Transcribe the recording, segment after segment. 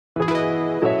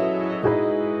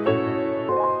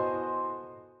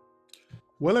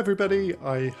Well everybody,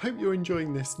 I hope you're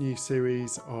enjoying this new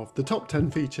series of the top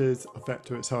 10 features of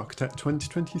Vectorworks Architect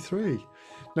 2023.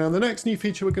 Now the next new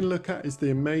feature we're going to look at is the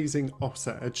amazing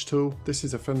Offset Edge tool. This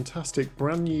is a fantastic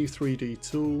brand new 3D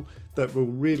tool that will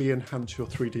really enhance your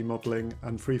 3D modelling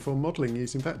and freeform modelling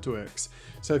using Vectorworks.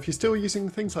 So if you're still using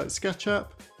things like SketchUp,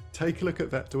 take a look at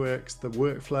Vectorworks. The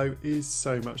workflow is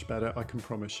so much better, I can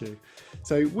promise you.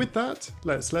 So with that,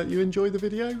 let's let you enjoy the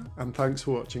video, and thanks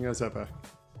for watching as ever.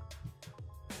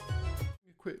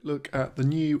 Quick look at the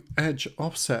new Edge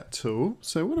Offset tool.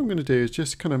 So what I'm going to do is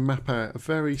just kind of map out a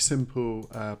very simple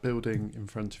building in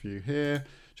front of you here,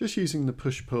 just using the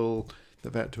push-pull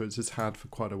that Vectorworks has had for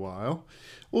quite a while.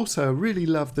 Also, I really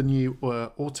love the new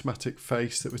automatic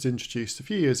face that was introduced a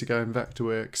few years ago in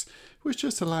Vectorworks, which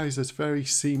just allows us very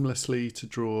seamlessly to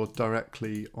draw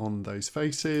directly on those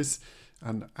faces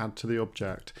and add to the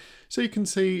object. So you can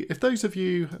see, if those of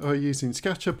you are using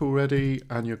SketchUp already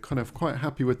and you're kind of quite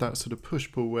happy with that sort of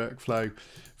push-pull workflow,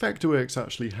 Vectorworks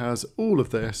actually has all of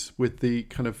this with the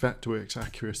kind of Vectorworks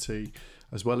accuracy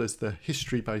as well as the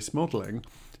history-based modeling.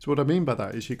 So what I mean by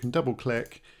that is you can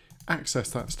double-click, access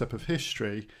that step of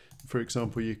history. For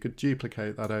example, you could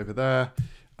duplicate that over there,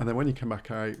 and then when you come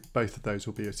back out, both of those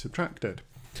will be subtracted.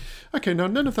 Okay, now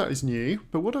none of that is new,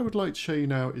 but what I would like to show you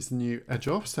now is the new Edge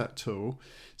Offset tool.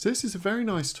 So this is a very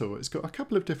nice tool. It's got a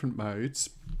couple of different modes.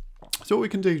 So what we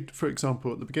can do, for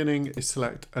example, at the beginning is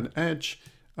select an edge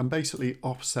and basically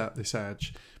offset this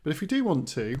edge. But if we do want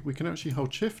to, we can actually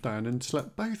hold Shift down and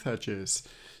select both edges.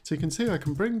 So you can see I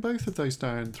can bring both of those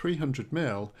down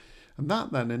 300mm, and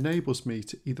that then enables me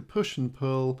to either push and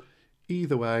pull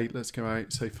either way. Let's go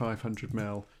out, say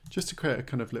 500mm, just to create a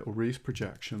kind of little roof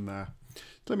projection there.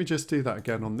 Let me just do that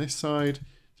again on this side.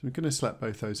 So I'm going to select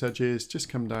both those edges, just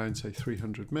come down, say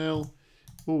 300mm,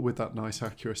 all with that nice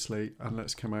accuracy, and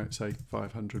let's come out, say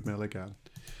 500mm again.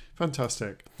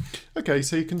 Fantastic. Okay,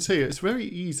 so you can see it's very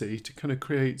easy to kind of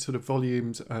create sort of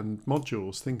volumes and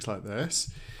modules, things like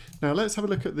this. Now let's have a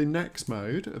look at the next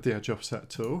mode of the Edge Offset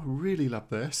tool. Really love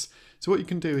this. So what you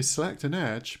can do is select an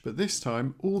edge, but this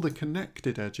time all the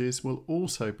connected edges will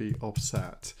also be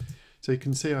offset. So you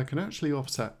can see I can actually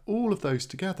offset all of those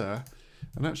together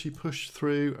and actually push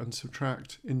through and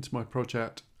subtract into my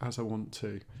project as I want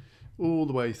to, all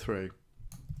the way through.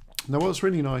 Now what's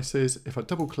really nice is if I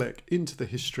double click into the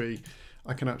history,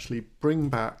 I can actually bring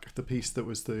back the piece that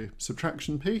was the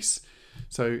subtraction piece.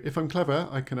 So if I'm clever,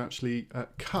 I can actually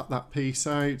cut that piece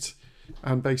out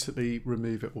and basically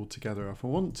remove it altogether if I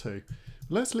want to.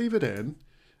 Let's leave it in,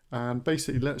 and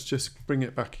basically let's just bring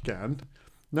it back again.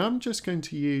 Now I'm just going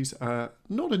to use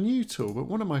not a new tool, but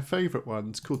one of my favorite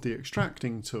ones called the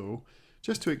extracting tool,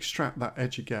 just to extract that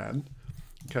edge again.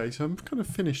 Okay, so I'm kind of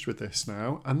finished with this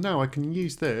now, and now I can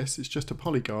use this, it's just a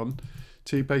polygon,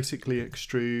 to basically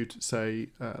extrude, say,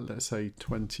 let's say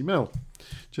 20mm,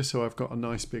 just so I've got a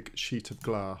nice big sheet of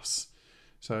glass.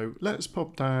 So let's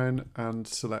pop down and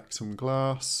select some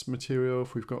glass material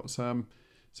if we've got some.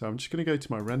 So I'm just going to go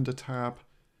to my render tab,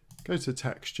 go to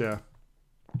texture,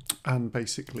 and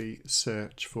basically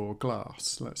search for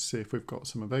glass. Let's see if we've got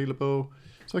some available.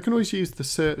 So I can always use the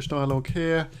search dialog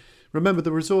here. Remember,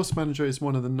 the resource manager is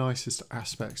one of the nicest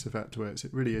aspects of Vectorworks.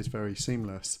 It really is very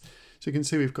seamless. So you can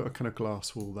see we've got a kind of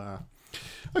glass wall there.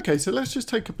 Okay, so let's just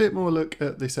take a bit more look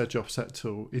at this Edge Offset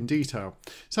tool in detail.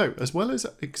 So as well as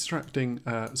extracting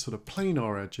sort of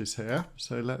planar edges here,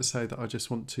 so let's say that I just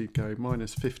want to go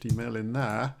minus 50mm in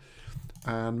there,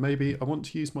 and maybe I want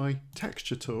to use my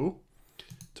texture tool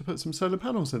to put some solar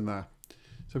panels in there.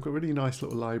 So I've got a really nice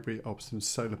little library of some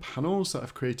solar panels that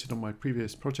I've created on my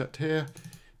previous project here.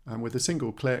 And with a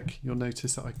single click, you'll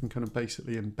notice that I can kind of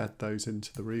basically embed those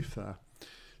into the roof there.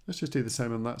 Let's just do the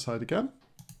same on that side again.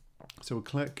 So we'll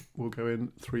click, we'll go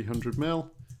in 300mm.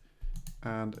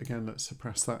 And again, let's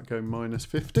suppress that, go minus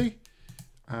 50.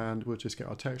 And we'll just get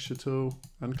our texture tool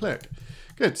and click.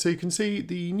 Good, so you can see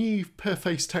the new per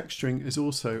face texturing is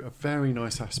also a very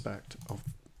nice aspect of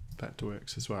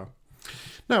Vectorworks as well.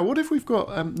 Now, what if we've got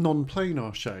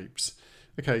non-planar shapes?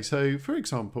 Okay, so for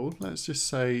example, let's just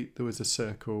say there was a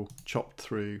circle chopped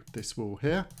through this wall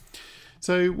here.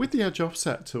 So with the Edge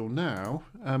Offset tool now,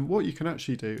 what you can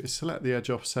actually do is select the Edge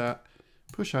Offset,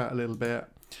 push out a little bit,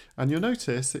 and you'll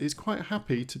notice that it's quite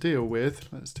happy to deal with,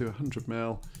 let's do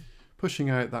 100mm, pushing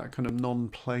out that kind of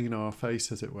non-planar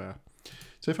face, as it were.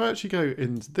 So if I actually go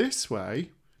in this way,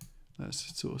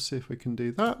 let's sort of see if we can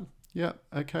do that. Yeah,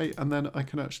 okay, and then I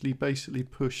can actually basically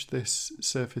push this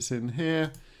surface in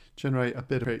here,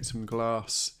 create some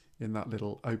glass in that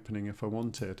little opening if I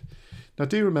wanted. Now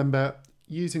do remember,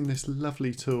 using this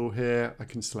lovely tool here, I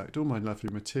can select all my lovely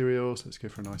materials. Let's go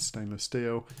for a nice stainless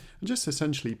steel and just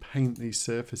essentially paint these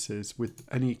surfaces with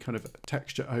any kind of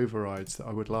texture overrides that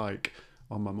I would like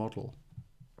on my model.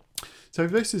 So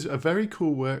this is a very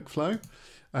cool workflow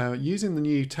using the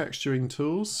new texturing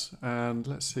tools, and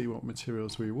let's see what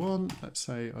materials we want. Let's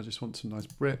say I just want some nice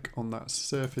brick on that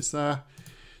surface there.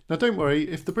 Now don't worry,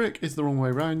 if the brick is the wrong way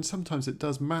around, sometimes it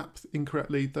does map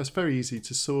incorrectly. That's very easy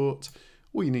to sort.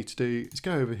 All you need to do is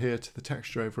go over here to the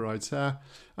texture overrides there,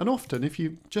 and often if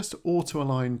you just auto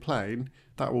align plane,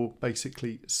 that will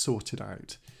basically sort it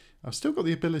out. I've still got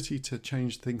the ability to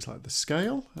change things like the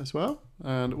scale as well,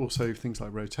 and also things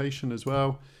like rotation as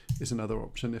well is another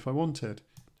option if I wanted.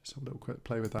 Just have a little quick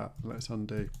play with that. Let's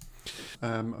undo.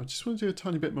 I just want to do a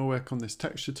tiny bit more work on this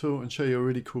texture tool and show you a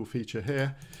really cool feature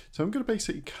here. So I'm going to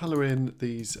basically colour in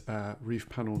these roof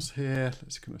panels here.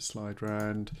 Let's kind of slide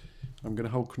around. I'm going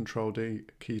to hold Control D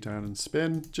key down and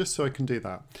spin just so I can do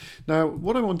that. Now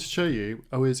what I want to show you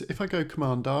is if I go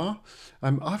Command R,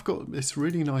 I've got this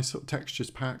really nice sort of textures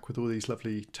pack with all these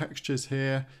lovely textures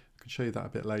here. I can show you that a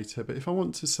bit later, but if I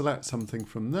want to select something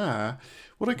from there,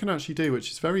 what I can actually do, which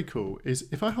is very cool, is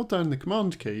if I hold down the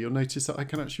Command key, you'll notice that I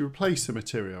can actually replace a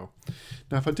material.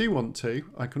 Now if I do want to,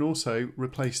 I can also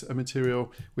replace a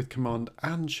material with Command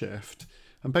and Shift,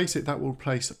 and basically that will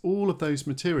replace all of those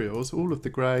materials. All of the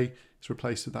grey is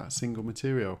replaced with that single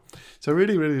material. So I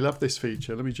really love this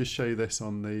feature. Let me just show you this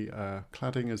on the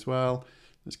cladding as well.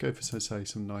 Let's go for, say,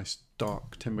 some nice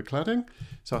dark timber cladding.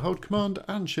 So I hold Command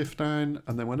and Shift down,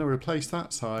 and then when I replace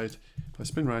that side, if I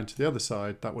spin around to the other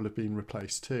side, that will have been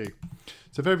replaced too.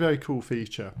 It's a very cool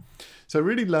feature. So I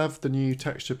really love the new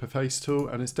texture per face tool,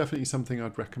 and it's definitely something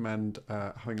I'd recommend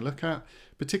having a look at,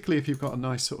 particularly if you've got a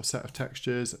nice sort of set of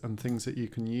textures and things that you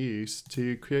can use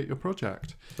to create your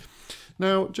project.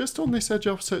 Now, just on this edge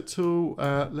offset tool,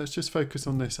 let's just focus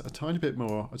on this a tiny bit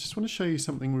more. I just want to show you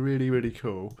something really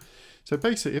cool. So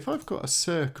basically, if I've got a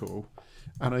circle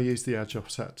and I use the edge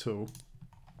offset tool,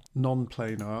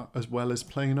 non-planar as well as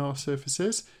planar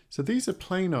surfaces. So these are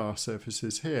planar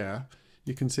surfaces here.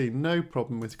 You can see no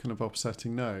problem with kind of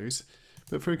offsetting those.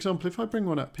 But for example, if I bring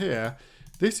one up here,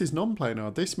 this is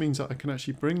non-planar. This means that I can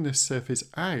actually bring this surface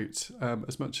out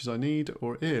as much as I need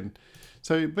or in.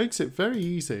 So it makes it very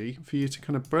easy for you to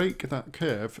kind of break that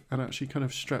curve and actually kind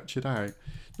of stretch it out.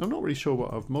 Now, I'm not really sure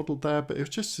what I've modelled there, but it was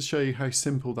just to show you how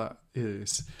simple that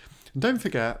is. And don't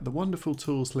forget the wonderful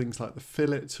tools, things like the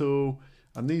fillet tool,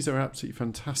 and these are absolutely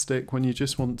fantastic when you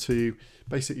just want to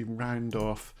basically round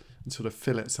off and sort of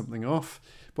fillet something off.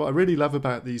 What I really love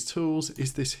about these tools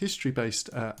is this history-based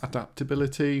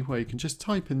adaptability where you can just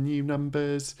type in new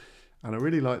numbers, and I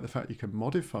really like the fact you can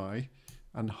modify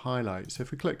and highlight. So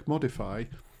if we click modify,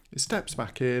 it steps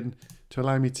back in to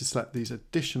allow me to select these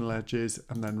additional edges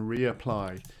and then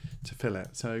reapply to fillet.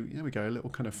 So here we go, a little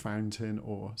kind of fountain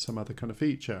or some other kind of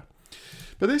feature.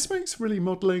 But this makes really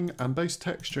modeling and base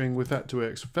texturing with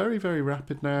Vectorworks very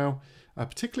rapid now,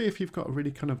 particularly if you've got a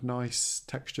really kind of nice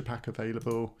texture pack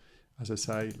available. As I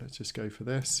say, let's just go for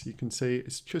this. You can see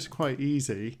it's just quite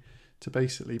easy to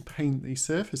basically paint these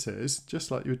surfaces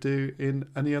just like you would do in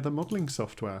any other modeling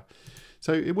software.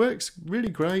 So it works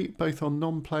really great both on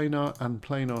non-planar and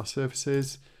planar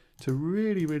surfaces to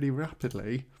really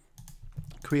rapidly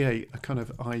create a kind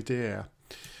of idea.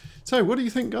 So what do you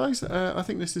think, guys? I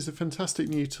think this is a fantastic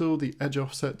new tool, the Edge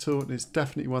Offset tool, and it's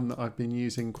definitely one that I've been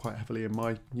using quite heavily in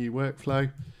my new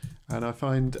workflow. And I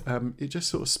find it just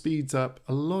sort of speeds up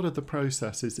a lot of the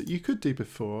processes that you could do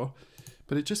before,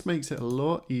 but it just makes it a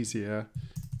lot easier.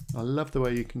 I love the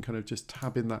way you can kind of just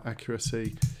tab in that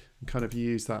accuracy and kind of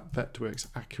use that Vectorworks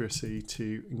accuracy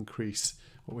to increase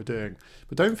what we're doing.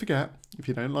 But don't forget, if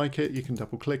you don't like it, you can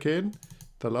double click in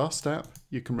the last step.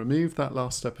 You can remove that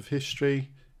last step of history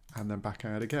and then back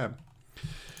out again.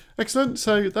 Excellent,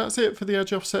 so that's it for the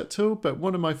Edge Offset tool, but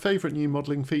one of my favourite new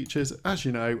modelling features, as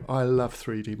you know, I love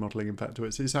 3D modelling in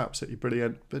Vectorworks. It's absolutely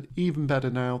brilliant, but even better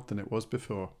now than it was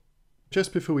before.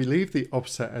 Just before we leave the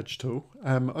Offset Edge tool,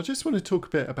 I just want to talk a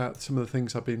bit about some of the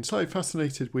things I've been slightly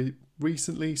fascinated with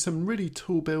recently, some really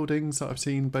tool buildings that I've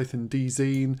seen both in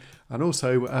DZine and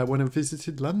also when I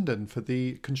visited London for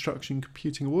the Construction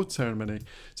Computing Awards ceremony.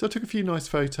 So I took a few nice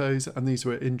photos and these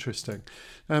were interesting.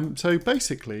 So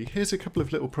basically, here's a couple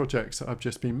of little projects that I've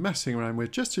just been messing around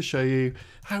with just to show you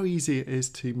how easy it is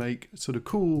to make sort of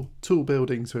cool tool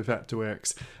buildings with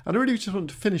Vectorworks. And I really just want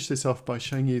to finish this off by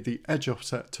showing you the Edge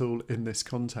Offset tool in this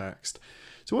context.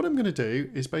 So what I'm going to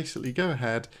do is basically go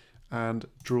ahead and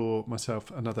draw myself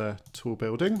another tool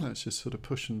building. Let's just sort of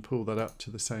push and pull that up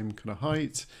to the same kind of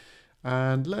height.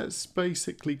 And let's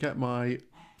basically get my,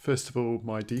 first of all,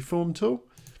 my Deform tool.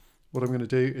 what I'm going to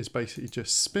do is basically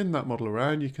just spin that model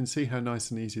around. You can see how nice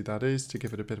and easy that is to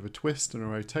give it a bit of a twist and a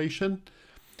rotation.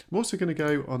 I'm also going to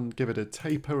go on give it a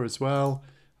taper as well.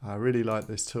 I really like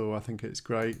this tool. I think it's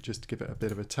great just to give it a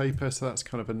bit of a taper. So that's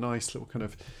kind of a nice little kind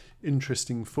of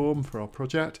interesting form for our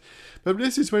project. But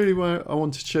this is really where I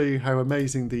want to show you how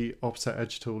amazing the offset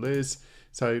edge tool is.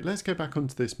 So let's go back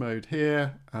onto this mode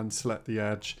here and select the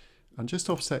edge and just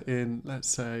offset in, let's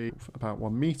say about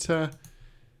 1 meter.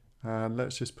 And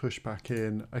let's just push back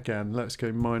in again. Let's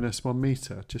go -1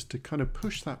 meter just to kind of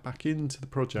push that back into the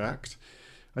project.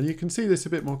 And you can see this a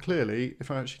bit more clearly if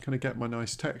I actually kind of get my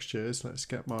nice textures. Let's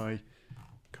get my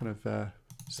kind of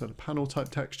sort of panel type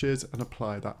textures and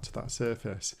apply that to that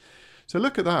surface. So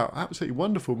look at that, absolutely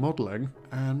wonderful modeling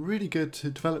and really good to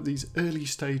develop these early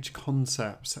stage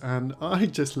concepts. And I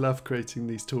just love creating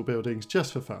these tool buildings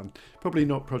just for fun. Probably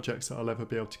not projects that I'll ever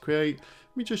be able to create.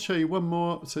 Let me just show you one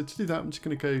more. So to do that, I'm just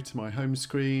going to go to my home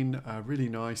screen, really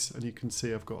nice. And you can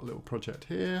see I've got a little project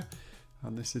here.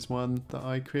 And this is one that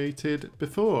I created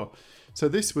before. So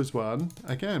this was one,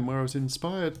 again, where I was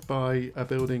inspired by a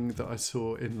building that I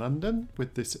saw in London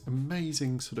with this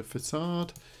amazing sort of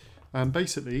facade. And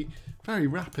basically, very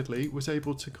rapidly, was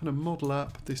able to kind of model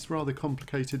up this rather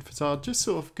complicated facade. Just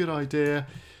sort of good idea.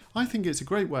 I think it's a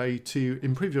great way to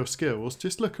improve your skills.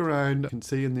 Just look around, you can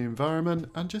see in the environment,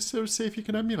 and just sort of see if you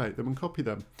can emulate them and copy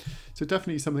them. So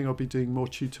definitely something I'll be doing more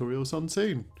tutorials on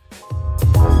soon.